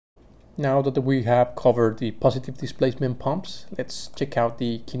Now that we have covered the positive displacement pumps, let's check out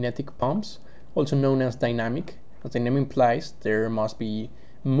the kinetic pumps, also known as dynamic. As the name implies, there must be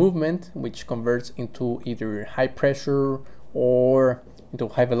movement which converts into either high pressure or into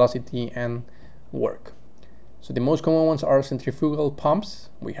high velocity and work. So the most common ones are centrifugal pumps.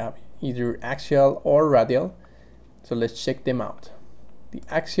 We have either axial or radial. So let's check them out. The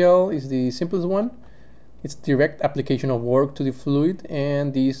axial is the simplest one. It's direct application of work to the fluid,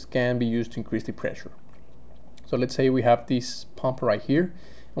 and this can be used to increase the pressure. So let's say we have this pump right here,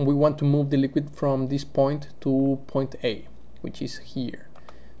 and we want to move the liquid from this point to point A, which is here.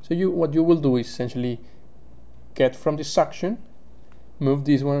 So what you will do is essentially get from the suction, move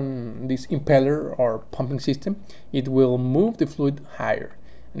this impeller or pumping system. It will move the fluid higher.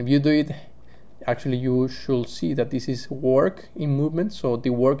 And if you do it, actually you should see that this is work in movement, so the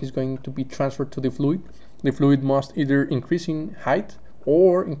work is going to be transferred to the fluid. The fluid must either increase in height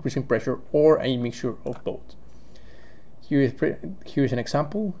or increase in pressure, or a mixture of both. Here is an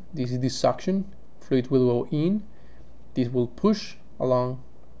example. This is the suction. Fluid will go in. This will push along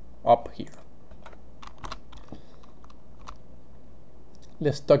up here.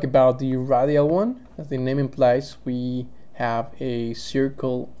 Let's talk about the radial one. As the name implies, we have a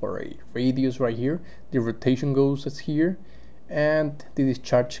circle or a radius right here. The rotation goes as here, and the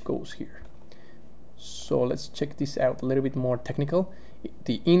discharge goes here. So let's check this out a little bit more technical.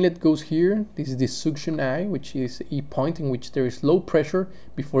 The inlet goes here. This is the suction eye, which is a point in which there is low pressure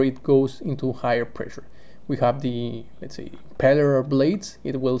before it goes into higher pressure. We have the, let's say, impeller or blades.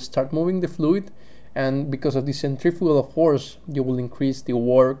 It will start moving the fluid, and because of the centrifugal force, you will increase the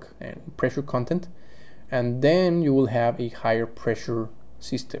work and pressure content, and then you will have a higher pressure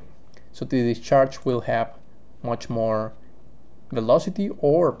system. So the discharge will have much more velocity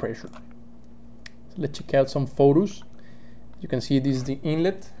or pressure. So let's check out some photos. You can see this is the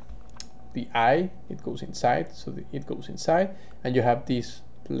inlet, the eye, it goes inside, so it goes inside, and you have this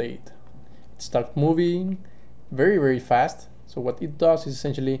plate. It starts moving very, very fast. So what it does is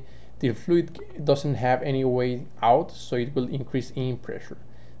essentially the fluid doesn't have any way out, so it will increase in pressure.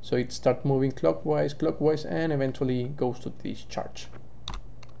 So it starts moving clockwise, and eventually goes to discharge.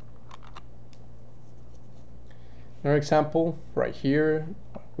 Another example right here.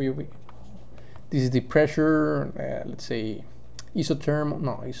 This is the pressure, let's say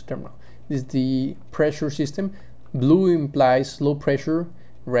isothermal. This is the pressure system. Blue implies low pressure,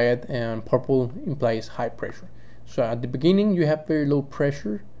 red and purple implies high pressure. So at the beginning you have very low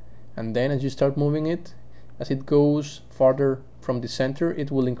pressure, and then as you start moving it, as it goes farther from the center,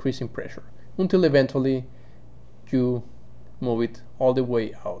 it will increase in pressure until eventually you move it all the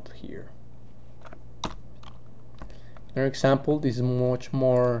way out here. Another example, this is much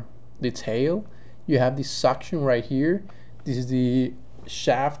more detailed. You have this suction right here. This is the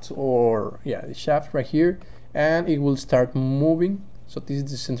shaft, the shaft right here, and it will start moving. So this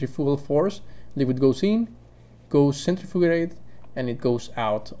is the centrifugal force. Liquid goes in, goes centrifugated, and it goes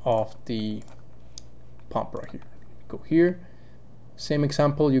out of the pump right here. Go here. Same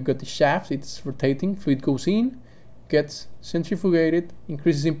example, you got the shaft, it's rotating, fluid goes in, gets centrifugated,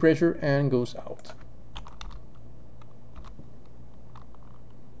 increases in pressure, and goes out.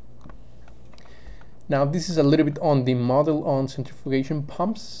 Now this is a little bit on the model on centrifugation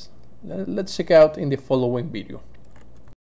pumps. Let's check out in the following video.